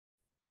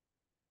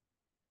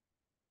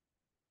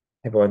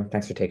Hey everyone,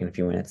 thanks for taking a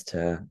few minutes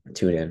to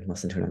tune in,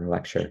 listen to another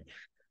lecture.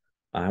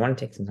 I want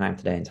to take some time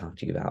today and talk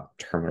to you about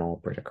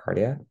terminal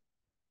bradycardia,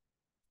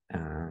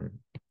 um,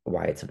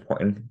 why it's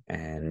important,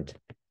 and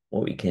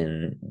what we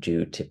can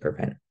do to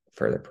prevent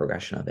further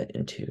progression of it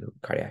into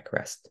cardiac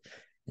arrest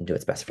and do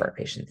what's best for our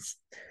patients.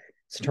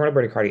 So terminal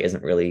bradycardia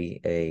isn't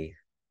really a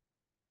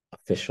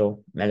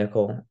official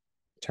medical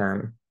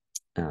term.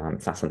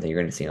 It's not something you're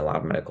going to see in a lot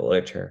of medical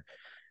literature.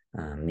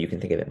 You can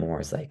think of it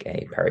more as like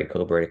a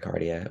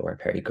pericobradycardia or a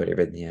pericard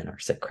arrhythmia in our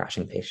sick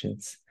crashing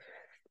patients.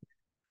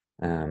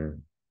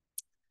 Um,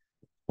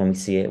 when we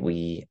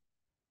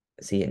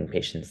see it in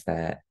patients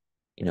that,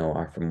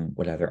 are from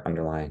whatever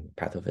underlying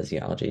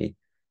pathophysiology,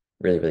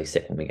 really, really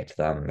sick when we get to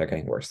them. They're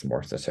getting worse and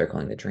worse. They're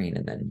circling the drain,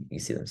 and then you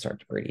see them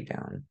start to brady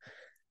down.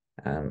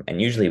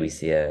 And usually we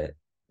see a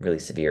really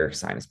severe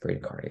sinus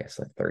bradycardia,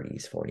 so like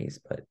 30s, 40s.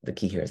 But the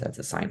key here is that's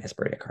a sinus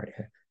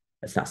bradycardia.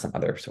 It's not some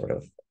other sort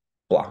of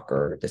block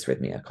or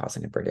dysrhythmia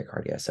causing a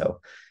bradycardia.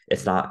 So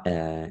it's not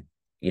a,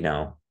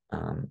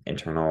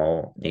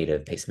 internal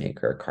native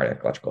pacemaker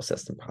cardiac electrical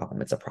system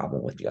problem. It's a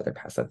problem with the other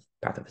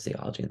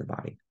pathophysiology in the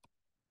body.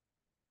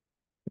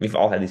 We've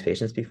all had these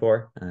patients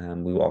before.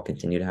 We will all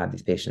continue to have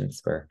these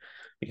patients where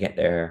we get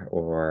there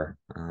or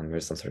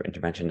there's some sort of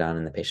intervention done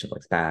and the patient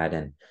looks bad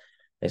and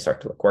they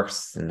start to look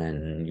worse. And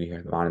then you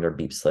hear the monitor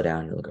beep slow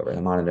down. You look over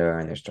the monitor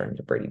and they're starting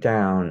to brady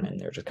down and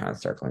they're just kind of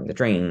circling the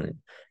drain.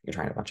 You're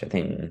trying a bunch of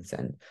things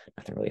and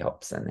nothing really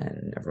helps. And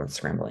then everyone's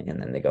scrambling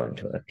and then they go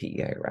into a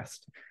PEA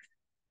arrest.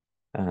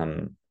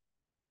 Um,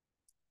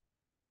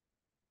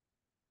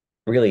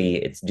 Really,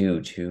 it's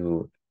due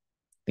to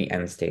the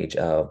end stage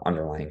of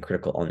underlying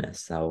critical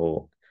illness.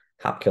 So,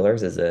 hop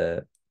killers is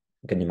a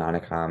good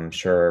mnemonic. I'm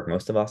sure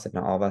most of us, if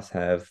not all of us,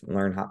 have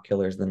learned hop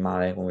killers the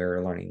mnemonic when we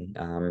were learning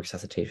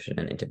resuscitation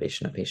and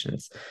intubation of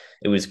patients.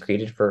 It was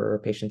created for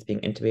patients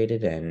being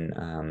intubated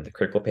and the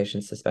critical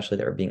patients, especially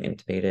that were being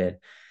intubated,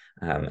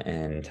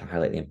 and to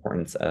highlight the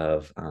importance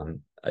of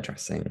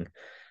addressing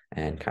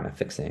and kind of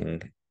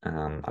fixing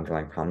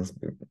underlying problems,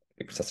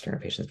 resuscitating our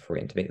patients before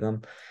we intubate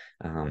them.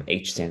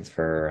 H stands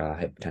for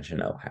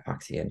hypotension, O,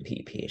 hypoxia, and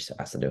PEPH, so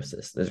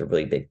acidosis. Those are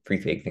really three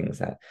big things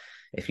that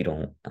if you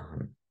don't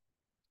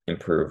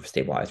improve,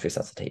 stabilize,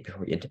 resuscitate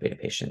before you intubate a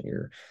patient,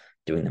 you're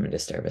doing them a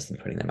disservice and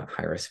putting them at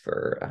high risk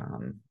for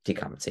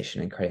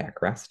decompensation and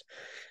cardiac arrest.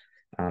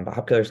 But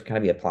hop killers can kind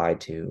of be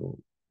applied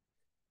to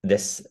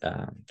this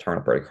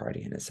terminal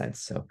bradycardia in a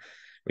sense. So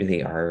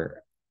really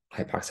our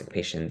hypoxic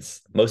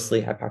patients,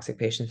 mostly hypoxic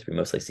patients, we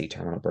mostly see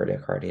terminal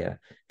bradycardia,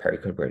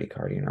 pericard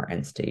bradycardia in our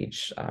end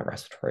stage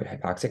respiratory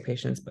hypoxic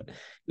patients, but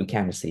we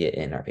can see it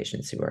in our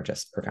patients who are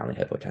just profoundly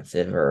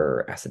hypotensive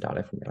or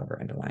acidotic from whatever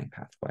underlying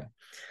pathway.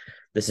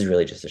 This is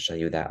really just to show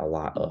you that a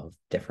lot of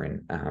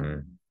different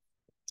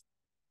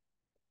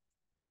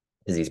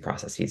disease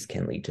processes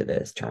can lead to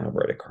this terminal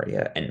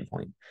bradycardia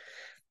endpoint.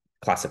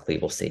 Classically,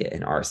 we'll see it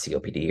in our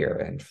COPD or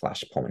in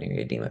flash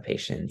pulmonary edema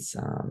patients,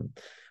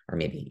 or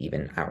maybe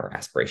even our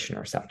aspiration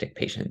or septic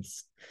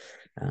patients,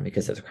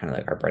 because those are kind of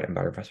like our bread and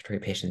butter respiratory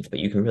patients. But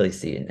you can really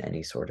see it in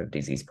any sort of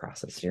disease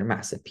process. Your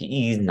massive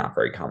PEs, not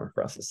very common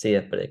for us to see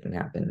it, but it can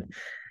happen.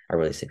 Our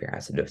really severe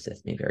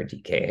acidosis, maybe our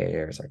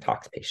DKAs, our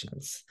tox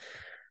patients,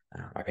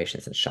 our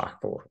patients in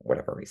shock for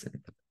whatever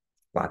reason.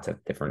 Lots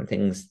of different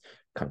things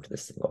come to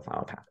this single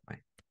final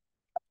pathway.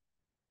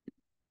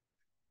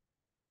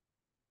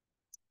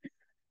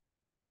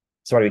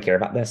 So why do we care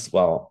about this?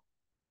 Well,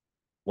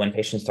 when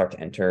patients start to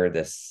enter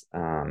this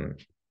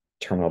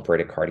terminal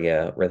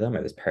bradycardia rhythm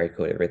or this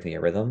pericard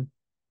arrhythmia rhythm,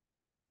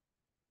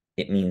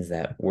 it means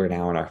that we're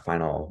now in our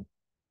final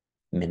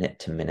minute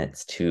to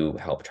minutes to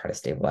help try to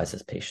stabilize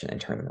this patient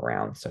and turn them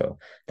around. So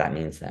that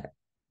means that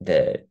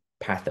the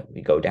path that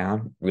we go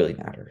down really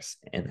matters.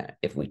 And that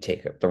if we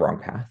take the wrong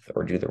path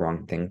or do the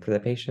wrong thing for the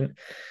patient,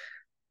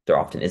 there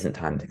often isn't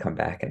time to come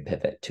back and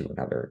pivot to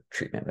another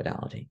treatment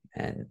modality.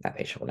 And that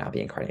patient will now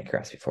be in cardiac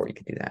arrest before you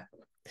can do that.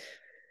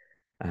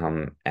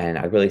 And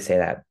I really say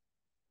that,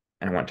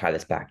 and I want to tie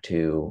this back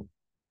to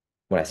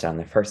what I said on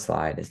the first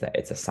slide, is that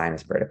it's a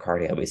sinus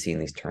bradycardia we see in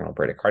these terminal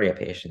bradycardia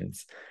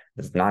patients.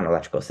 This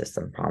non-electrical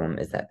system problem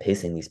is that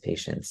pacing these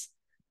patients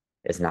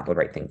is not the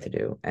right thing to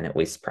do. And it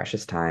wastes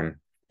precious time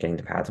getting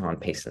the pads on,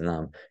 pacing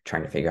them,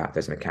 trying to figure out if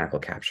there's mechanical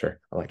capture,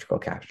 electrical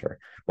capture,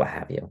 what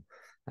have you.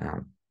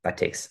 That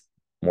takes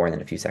more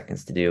than a few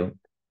seconds to do.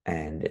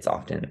 And it's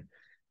often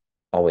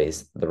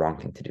always the wrong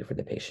thing to do for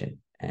the patient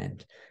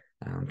and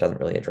doesn't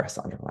really address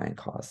the underlying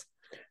cause.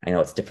 I know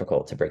it's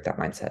difficult to break that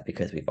mindset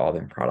because we've all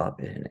been brought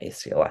up in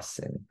ACLS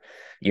and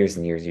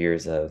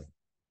years of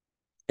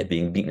it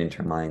being beaten into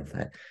our minds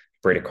that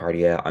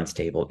bradycardia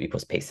unstable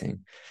equals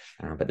pacing.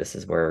 But this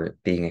is where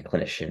being a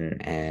clinician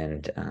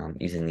and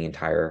using the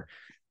entire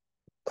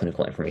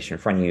clinical information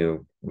in front of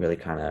you really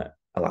kind of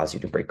allows you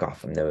to break off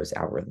from those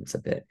algorithms a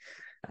bit.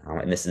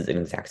 And this is an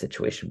exact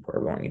situation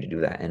where we want you to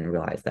do that and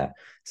realize that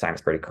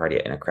sinus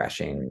bradycardia in a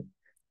crashing,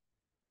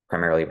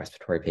 primarily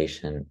respiratory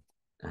patient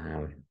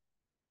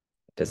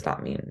does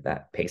not mean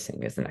that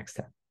pacing is the next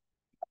step.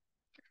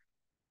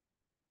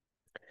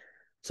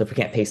 So if we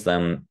can't pace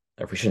them,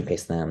 Or if we shouldn't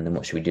pace them, then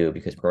what should we do?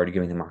 Because we're already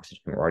giving them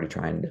oxygen, we're already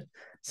trying to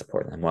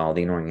support them. Well,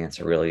 the annoying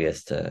answer really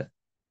is to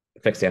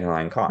fix the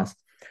underlying cause.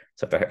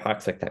 So if they're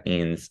hypoxic, that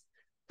means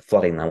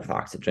flooding them with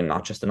oxygen,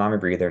 not just a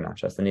non-rebreather, not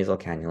just the nasal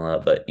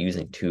cannula, but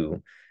using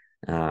two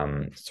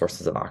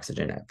sources of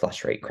oxygen at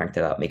flush rate, crank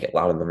it up, make it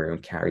loud in the room,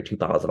 carry 2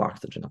 bottles of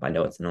oxygen up. I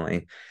know it's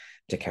annoying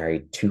to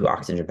carry 2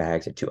 oxygen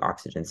bags or 2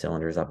 oxygen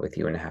cylinders up with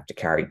you and have to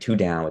carry 2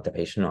 down with the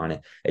patient on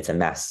it. It's a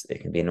mess. It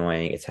can be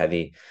annoying. It's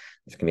heavy.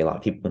 There's going to be a lot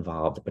of people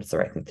involved, but it's the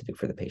right thing to do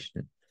for the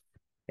patient.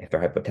 If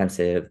they're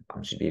hypotensive,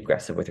 you should be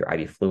aggressive with your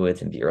IV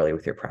fluids and be early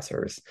with your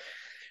pressors.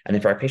 And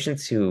then for our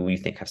patients who you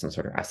think have some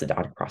sort of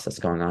acidotic process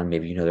going on,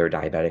 maybe they're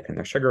diabetic and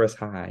their sugar is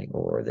high,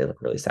 or they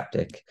look really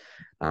septic,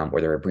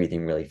 or they're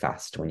breathing really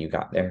fast when you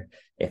got there.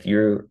 If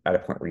you're at a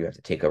point where you have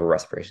to take over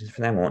respirations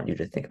for them, I want you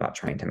to think about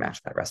trying to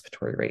match that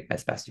respiratory rate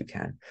as best you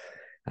can.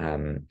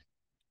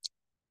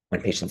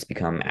 When patients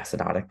become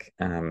acidotic,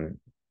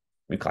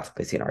 we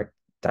classically see in our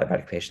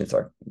diabetic patients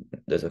are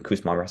those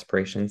acousmal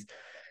respirations.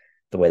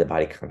 The way the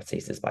body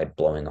compensates is by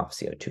blowing off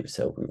CO2.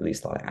 So we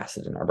release a lot of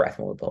acid in our breath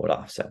when we blow it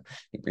off. So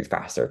you breathe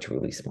faster to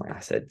release more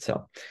acid.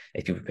 So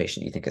if you have a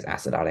patient you think is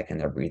acidotic and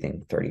they're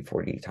breathing 30,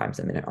 40 times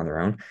a minute on their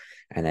own,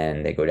 and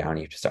then they go down and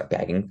you have to start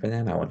bagging for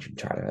them, I want you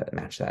to try to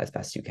match that as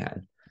best you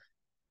can.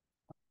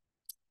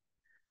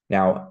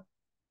 Now,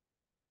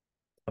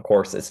 of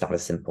course, it's not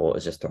as simple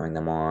as just throwing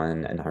them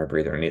on a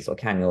non-rebreather nasal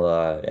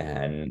cannula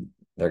and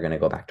they're going to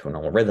go back to a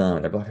normal rhythm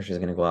and their blood pressure is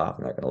going to go up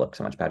and they're going to look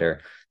so much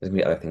better. There's going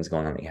to be other things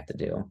going on that you have to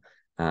do.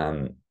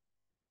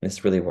 This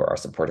is really where our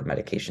supportive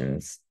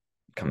medications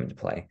come into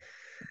play.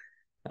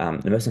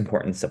 The most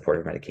important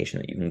supportive medication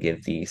that you can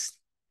give these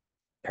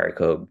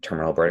pericope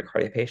terminal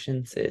bradycardia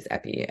patients is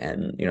epi,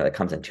 and that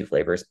comes in 2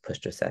 flavors: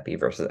 push-dose epi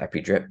versus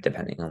epi drip,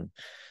 depending on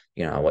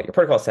what your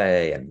protocols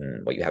say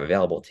and what you have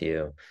available to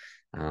you.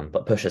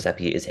 But push-dose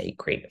epi is a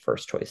great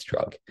first choice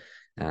drug.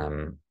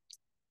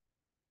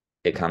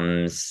 It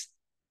comes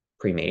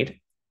pre-made,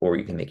 or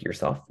you can make it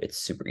yourself. It's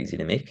super easy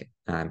to make,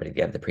 but if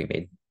you have the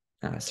pre-made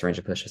syringe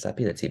of push-dose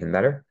epi, that's even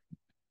better.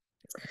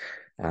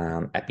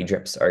 Epi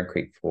drips are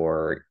great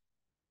for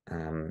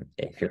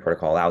if your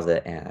protocol allows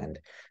it and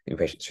your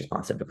patient's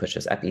responsive to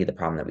push-dose epi. The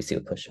problem that we see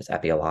with push-dose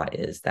epi a lot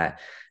is that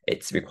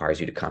it requires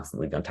you to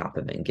constantly be on top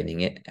of it and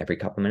giving it every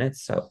couple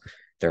minutes. So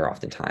there are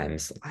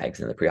oftentimes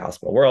lags in the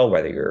pre-hospital world,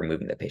 whether you're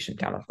moving the patient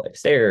down a flight of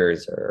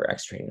stairs or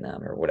extricating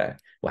them or what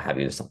have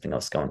you. There's something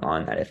else going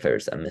on that if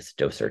there's a missed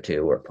dose or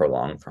two or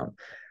prolonged from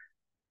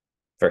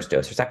first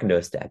dose or second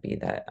dose to epi,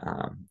 that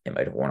it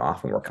might have worn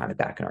off and we're kind of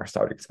back in our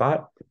starting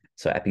spot.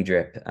 So epi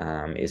drip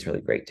is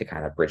really great to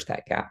kind of bridge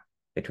that gap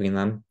between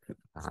them,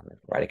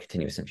 provide a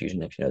continuous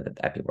infusion if you know that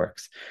the epi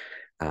works.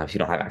 If you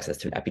don't have access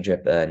to an epi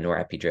drip, a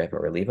nor-epi drip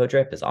or a levo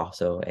drip is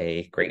also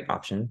a great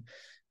option.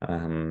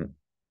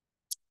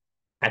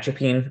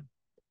 Atropine,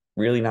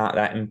 really not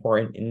that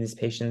important in these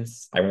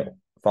patients. I won't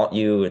fault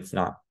you. It's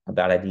not a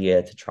bad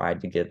idea to try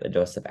to give a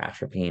dose of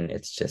atropine.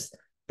 It's just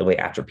the way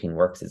atropine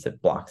works is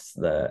it blocks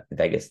the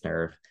vagus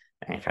nerve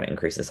and kind of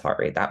increases heart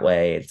rate that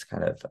way. It's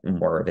kind of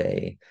more of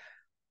a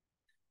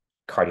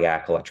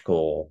cardiac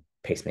electrical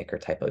pacemaker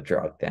type of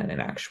drug than an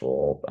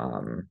actual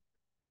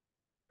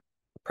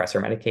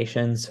pressor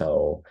medication.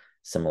 So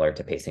similar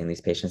to pacing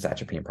these patients,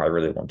 atropine probably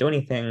really won't do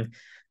anything.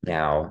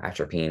 Now,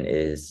 atropine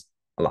is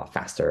a lot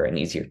faster and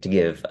easier to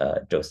give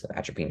a dose of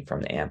atropine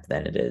from the amp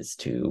than it is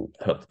to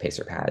hook the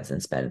pacer pads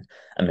and spend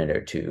a minute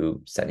or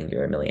two setting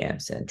your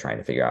milliamps and trying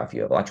to figure out if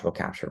you have electrical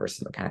capture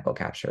versus mechanical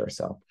capture.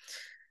 So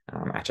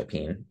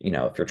atropine,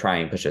 if you're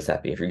trying push-dose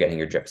epi, if you're getting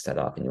your drip set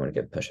up and you want to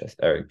give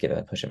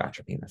a push of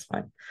atropine, that's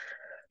fine.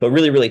 But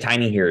really, really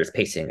tiny here is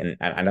pacing, and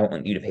I don't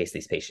want you to pace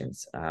these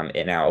patients.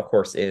 And now, of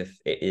course, if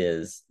it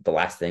is the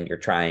last thing you're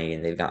trying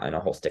and they've gotten a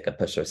whole stick of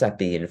push-dose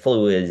epi and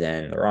fluids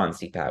and they're on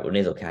CPAP with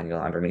nasal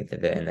cannula underneath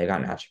of it and they've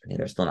gotten atropine and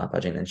they're still not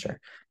budging, then sure,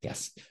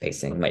 yes,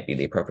 pacing might be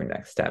the appropriate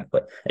next step,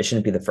 but it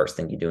shouldn't be the first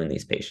thing you do in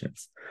these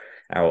patients.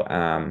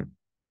 Now,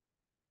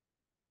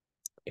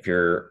 if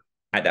you're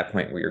at that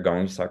point where you're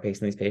going to start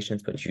pacing these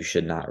patients, but you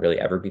should not really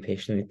ever be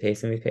pacing these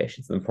patients.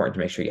 It's important to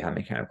make sure you have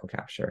mechanical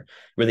capture.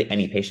 Really,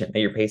 any patient that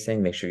you're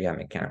pacing, make sure you have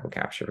mechanical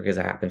capture because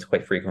it happens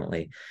quite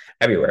frequently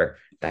everywhere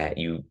that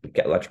you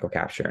get electrical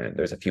capture and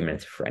there's a few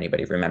minutes before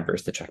anybody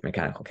remembers to check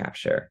mechanical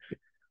capture.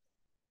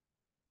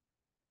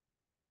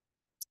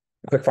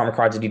 Quick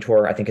pharmacology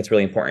detour. I think it's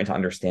really important to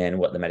understand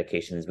what the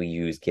medications we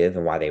use give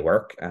and why they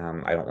work.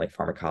 I don't like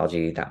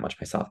pharmacology that much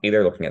myself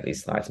either. Looking at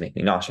these slides make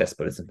me nauseous,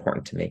 but it's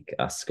important to make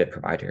us good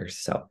providers.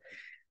 So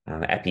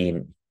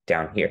epi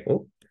down here.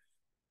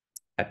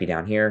 Epi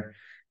down here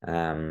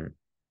kind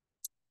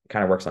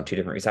of works on 2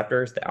 different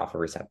receptors, the alpha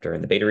receptor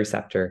and the beta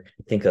receptor.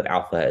 Think of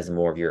alpha as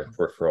more of your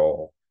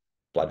peripheral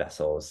blood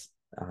vessels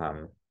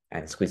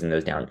and squeezing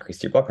those down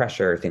increase your blood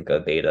pressure. Think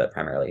of beta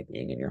primarily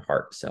being in your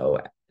heart. So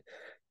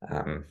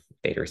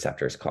beta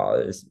receptors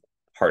cause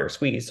harder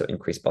squeeze, so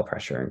increased blood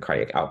pressure and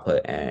cardiac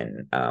output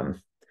and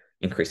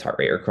increased heart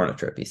rate or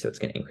chronotropy, so it's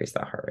going to increase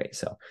that heart rate.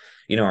 So,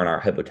 in our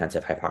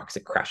hypotensive,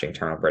 hypoxic, crashing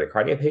terminal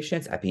bradycardia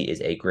patients, epi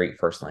is a great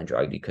first-line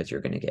drug because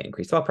you're going to get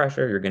increased blood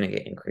pressure, you're going to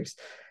get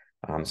increased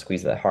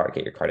squeeze the heart,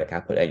 get your cardiac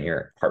output, and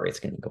your heart rate's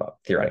going to go up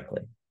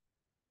theoretically.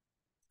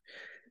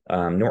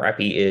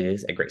 Norepi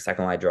is a great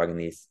second line drug in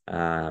these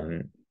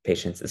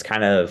patients. It's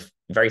kind of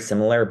very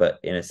similar, but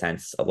in a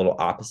sense, a little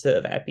opposite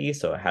of epi.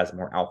 So it has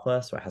more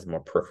alpha, so it has more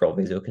peripheral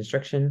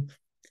vasoconstriction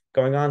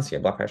going on. So your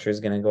blood pressure is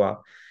going to go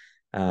up.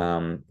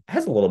 It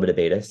has a little bit of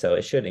beta, so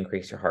it should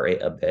increase your heart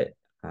rate a bit.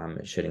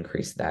 It should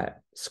increase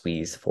that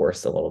squeeze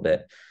force a little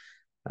bit.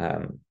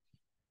 But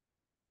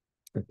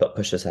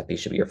push-dose epi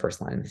should be your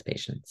first line in these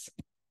patients.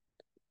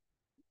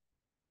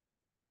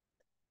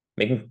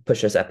 Making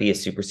push-dose epi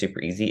is super,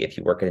 super easy. If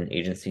you work at an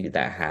agency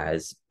that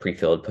has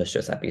pre-filled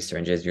push-dose epi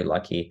syringes, you're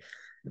lucky.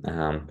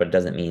 But it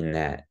doesn't mean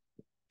that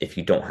if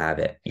you don't have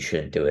it, you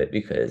shouldn't do it,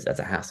 because that's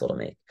a hassle to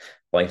make.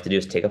 All you have to do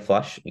is take a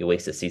flush. You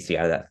waste a cc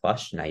out of that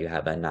flush. Now you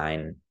have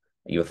a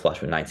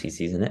flush with 9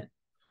 cc's in it.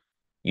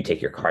 You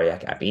take your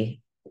cardiac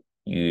epi.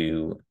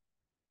 You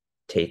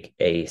take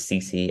a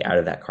cc out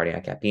of that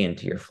cardiac epi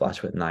into your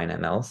flush with 9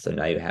 mLs. So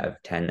now you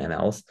have 10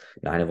 mLs,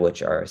 9 of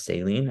which are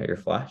saline or your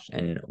flush,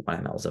 and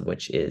 1 mLs of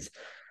which is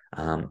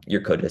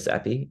your co-dose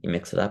epi. You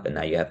mix it up, and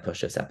now you have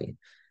push-dose epi,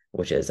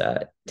 which is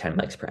 10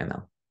 mg per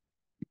ml.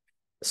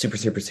 Super,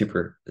 super,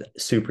 super,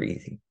 super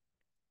easy.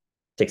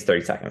 Takes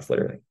 30 seconds,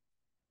 literally.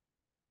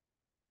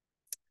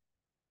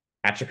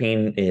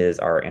 Atropine is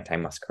our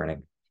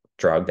anti-muscarinic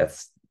drug.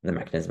 That's the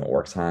mechanism it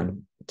works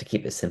on. To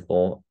keep it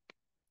simple,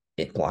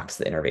 it blocks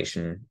the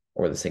innervation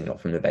or the signal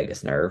from the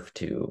vagus nerve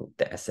to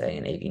the SA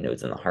and AV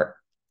nodes in the heart,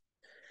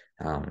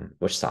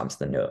 which stops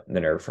the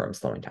nerve from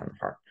slowing down the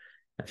heart.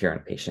 If you're in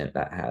a patient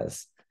that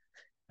has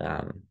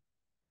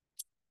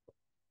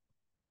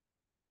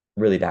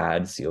really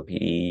bad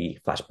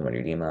COPD, flash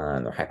pulmonary edema,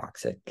 and they're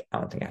hypoxic, I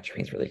don't think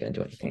atropine is really going to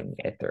do anything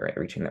if they're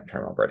reaching that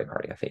terminal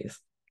bradycardia phase,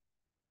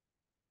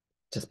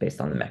 just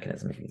based on the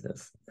mechanism it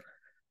uses.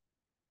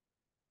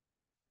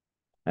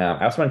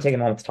 I also want to take a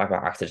moment to talk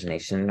about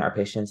oxygenation in our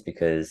patients,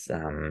 because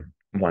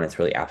one, it's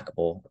really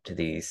applicable to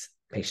these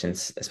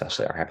patients,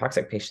 especially our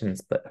hypoxic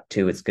patients, but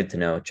two, it's good to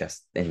know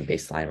just in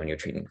baseline when you're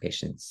treating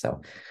patients. So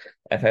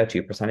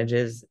FiO2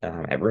 percentages,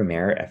 at room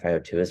air,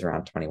 FiO2 is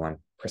around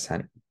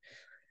 21%.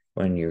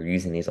 When you're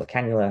using nasal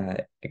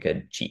cannula, a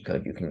good cheat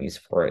code you can use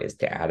for it is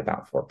to add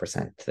about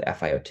 4% to the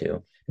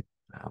FiO2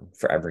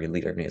 for every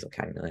liter of nasal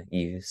cannula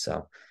you use.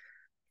 So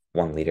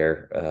 1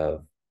 liter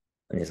of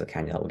nasal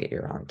cannula will get you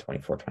around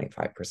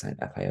 24-25%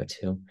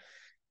 FiO2.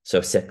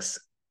 So 6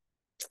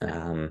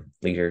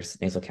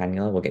 liters nasal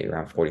cannula will get you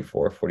around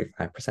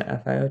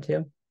 44-45%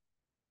 FiO2,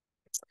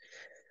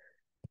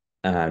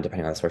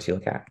 depending on the source you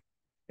look at.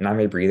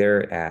 Non-ray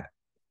breather at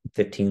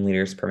 15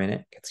 liters per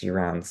minute gets you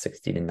around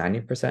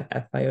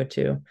 60-90%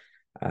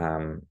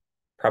 FiO2.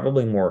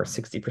 Probably more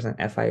 60%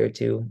 FiO2.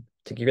 To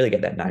really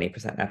get that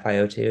 90%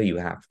 FiO2, you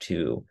have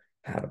to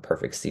have a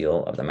perfect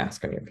seal of the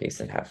mask on your face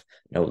and have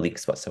no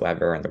leaks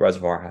whatsoever, and the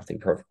reservoir has to be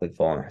perfectly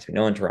full, and there has to be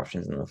no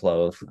interruptions in the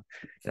flow,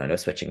 no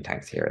switching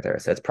tanks here or there.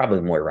 So it's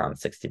probably more around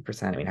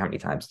 60%. I mean, how many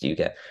times do you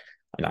get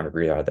a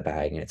non-breather out of the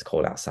bag and it's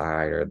cold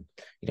outside, or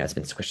it's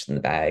been squished in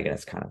the bag and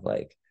it's kind of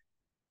like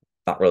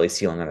not really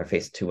sealing on their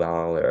face too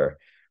well, or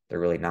they're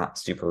really not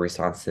super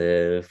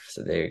responsive,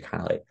 so they're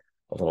kind of like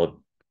a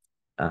little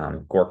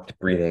gorked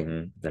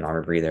breathing the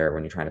non-breather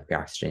when you're trying to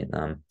pre-oxygenate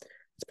them.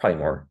 It's probably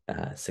more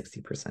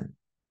 60%.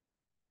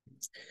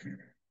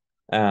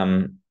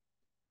 When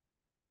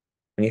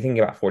you think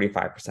about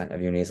 45%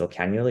 of your nasal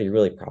cannula, you're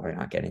really probably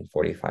not getting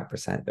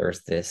 45%.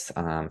 There's this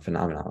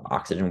phenomenon of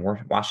oxygen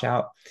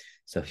washout.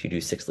 So if you do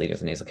 6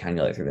 liters of nasal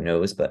cannula through the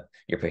nose, but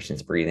your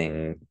patient's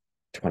breathing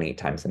 20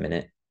 times a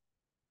minute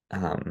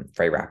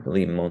very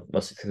rapidly,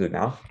 mostly through the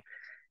mouth,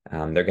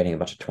 they're getting a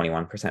bunch of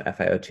 21%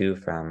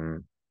 FiO2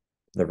 from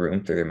the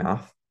room through their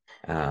mouth,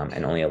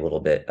 and only a little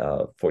bit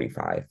of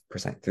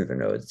 45% through their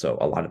nose. So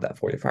a lot of that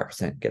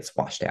 45% gets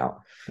washed out.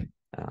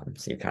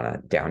 So you kind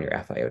of down your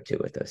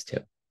FiO2 with those two.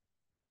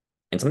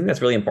 And something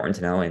that's really important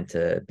to know and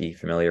to be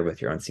familiar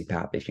with your own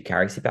CPAP, if you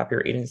carry CPAP at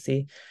your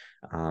agency,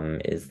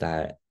 is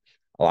that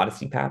a lot of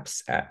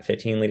CPAPs at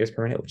 15 liters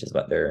per minute, which is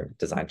what they're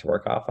designed to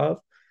work off of,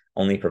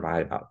 only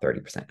provide about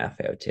 30%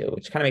 FiO2,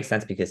 which kind of makes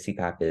sense because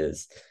CPAP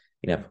is,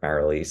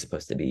 primarily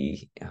supposed to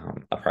be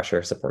a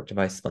pressure support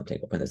device,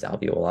 splinting open those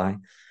alveoli,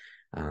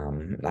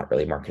 not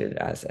really marketed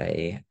as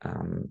a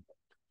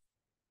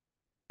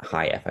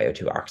high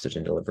FiO2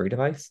 oxygen delivery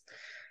device.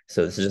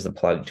 So this is just a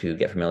plug to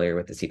get familiar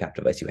with the CPAP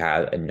device you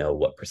have and know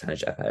what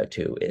percentage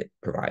FiO2 it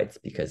provides,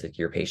 because if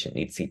your patient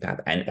needs CPAP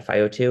and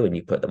FiO2 and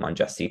you put them on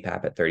just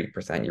CPAP at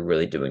 30%, you're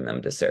really doing them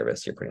a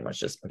disservice. You're pretty much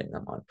just putting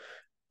them on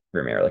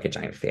room air, like a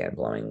giant fan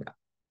blowing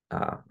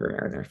room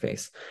air in their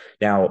face.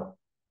 Now,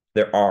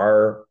 there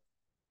are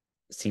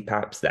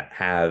CPAPs that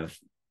have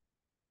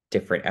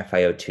different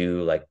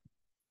FiO2 like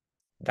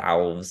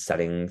valve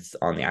settings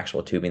on the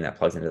actual tubing that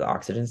plugs into the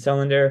oxygen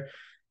cylinder.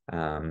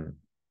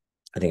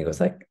 I think it goes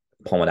like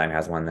Pulmodyne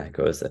has one that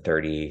goes to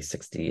 30,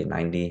 60, and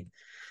 90.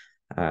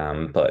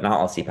 But not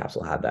all CPAPs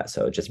will have that.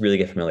 So just really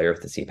get familiar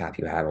with the CPAP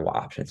you have and what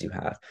options you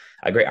have.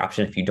 A great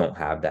option if you don't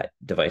have that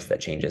device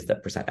that changes the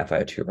percent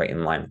FiO2 right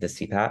in line with the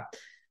CPAP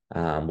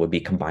would be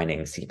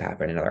combining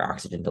CPAP and another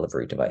oxygen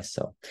delivery device.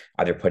 So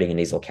either putting a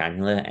nasal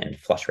cannula and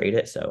flush rate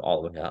it, so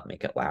all the way up,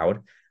 make it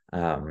loud,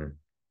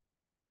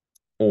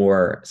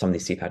 or some of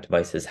these CPAP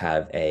devices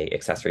have a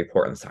accessory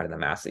port on the side of the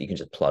mask that you can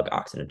just plug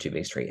oxygen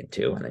tubing straight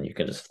into, and then you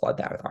can just flood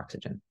that with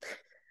oxygen.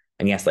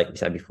 And yes, like we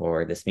said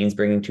before, this means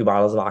bringing 2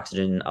 bottles of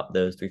oxygen up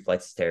those 3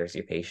 flights of stairs to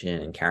your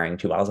patient and carrying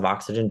 2 bottles of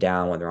oxygen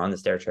down when they're on the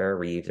stair chair or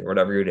reeds or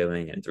whatever you're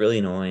doing. And it's really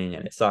annoying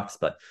and it sucks,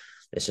 but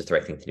it's just the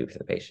right thing to do for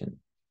the patient.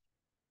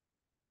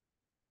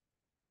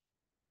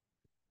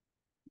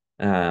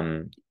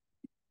 In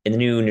the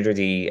new New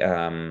Jersey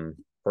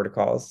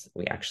protocols,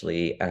 we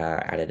actually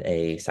added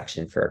a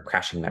section for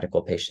crashing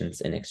medical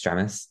patients in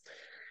extremis.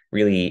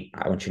 Really,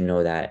 I want you to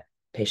know that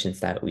patients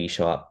that we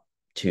show up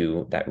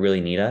to that really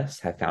need us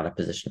have found a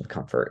position of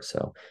comfort.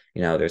 So,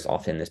 there's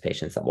often this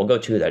patients that we'll go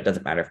to that it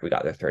doesn't matter if we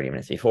got there 30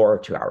 minutes before or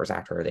 2 hours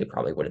after, they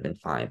probably would have been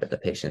fine. But the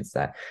patients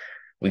that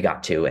we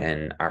got to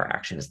and our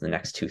actions in the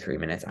next 2-3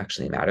 minutes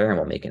actually matter, and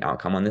we'll make an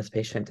outcome on this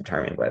patient,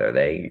 determine whether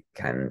they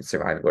can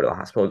survive and go to the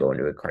hospital, go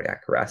into a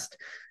cardiac arrest.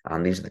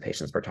 These are the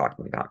patients we're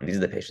talking about, and these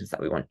are the patients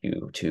that we want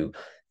you to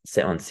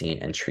sit on scene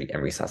and treat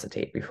and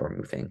resuscitate before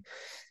moving.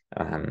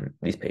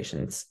 These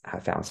patients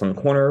have found some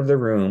corner of the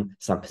room,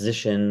 some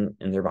position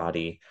in their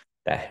body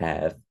that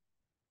have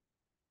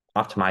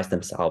optimized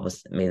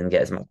themselves, made them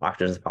get as much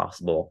oxygen as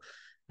possible.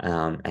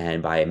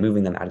 And by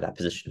moving them out of that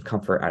position of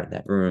comfort, out of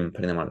that room,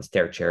 putting them on a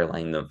stair chair,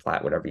 laying them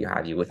flat, whatever you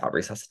have you, without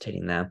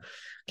resuscitating them,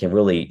 can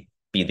really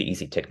be the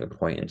easy tipping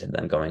point into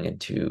them going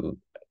into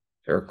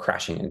or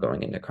crashing and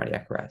going into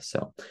cardiac arrest.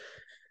 So,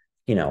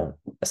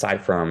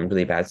 aside from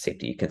really bad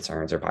safety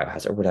concerns or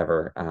biohazard or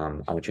whatever,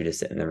 I want you to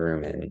sit in the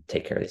room and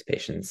take care of these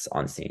patients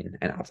on scene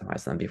and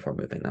optimize them before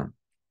moving them.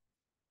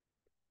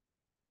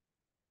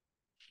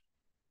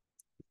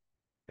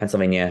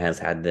 Pennsylvania has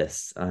had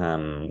this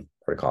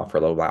protocol for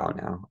a little while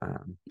now.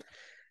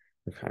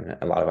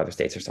 A lot of other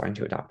states are starting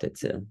to adopt it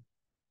too.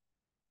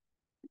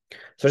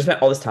 So I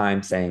spent all this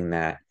time saying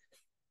that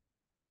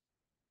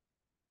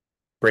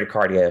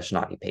bradycardia should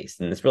not be paced.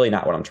 And it's really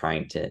not what I'm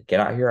trying to get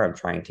at here. I'm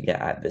trying to get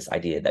at this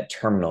idea that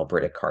terminal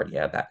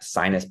bradycardia, that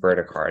sinus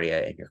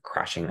bradycardia in your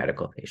crashing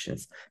medical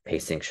patients,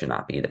 pacing should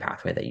not be the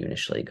pathway that you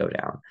initially go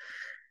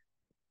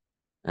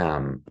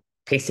down.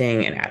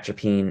 Pacing and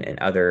atropine and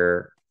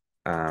other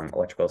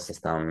electrical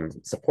system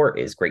support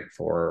is great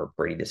for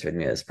Brady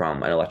dysrhythmias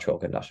from an electrical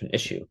conduction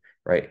issue,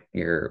 right?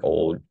 Your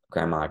old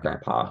grandma,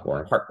 grandpa who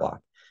are in heart block.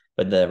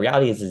 But the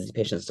reality is these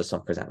patients just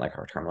don't present like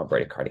our terminal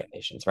bradycardia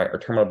patients, right? Our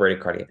terminal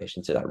bradycardia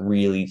patients are that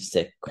really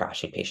sick,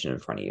 crashing patient in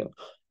front of you.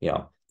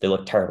 They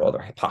look terrible.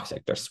 They're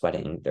hypoxic. They're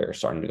sweating. They're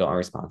starting to go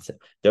unresponsive.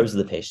 Those are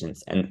the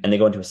patients. And they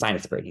go into a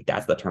sinus brady.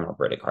 That's the terminal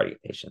bradycardia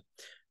patient.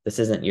 This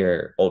isn't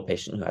your old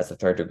patient who has a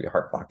 3rd-degree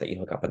heart block that you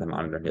hook up in the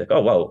monitor and be like,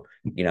 oh, whoa.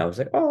 It's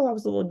like, oh, I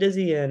was a little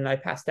dizzy and I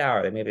passed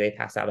out. Or maybe they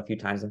passed out a few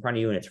times in front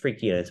of you and it's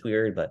freaky and it's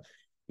weird, but,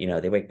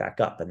 they wake back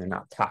up and they're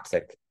not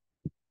toxic.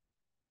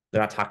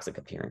 They're not toxic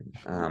appearing.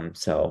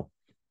 So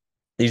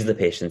these are the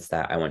patients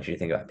that I want you to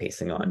think about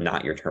pacing on,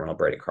 not your terminal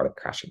bradycardic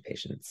crashing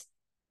patients.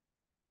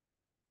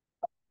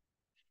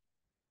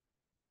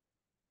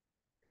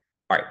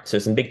 All right, so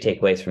some big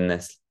takeaways from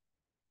this.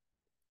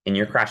 In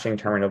your crashing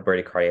terminal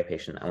bradycardia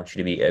patient, I want you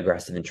to be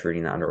aggressive in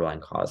treating the underlying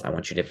cause. I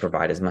want you to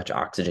provide as much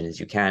oxygen as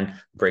you can,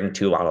 bring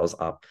 2 bottles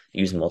up,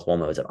 use multiple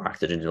modes of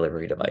oxygen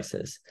delivery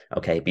devices.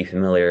 Okay, be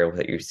familiar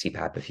with your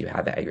CPAP if you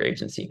have it at your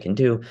agency can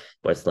do,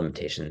 what its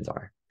limitations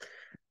are.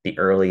 Be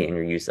early in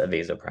your use of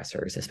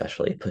vasopressors,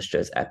 especially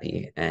push-dose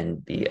epi,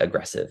 and be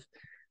aggressive.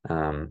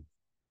 And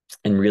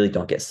really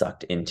don't get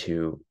sucked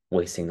into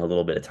wasting a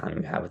little bit of time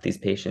you have with these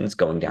patients,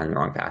 going down the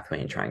wrong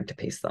pathway and trying to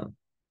pace them.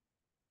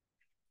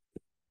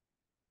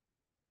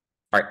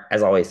 All right,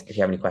 as always, if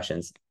you have any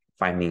questions,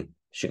 find me,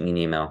 shoot me an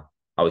email.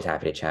 Always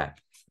happy to chat.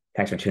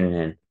 Thanks for tuning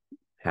in.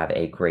 Have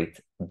a great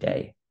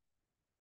day.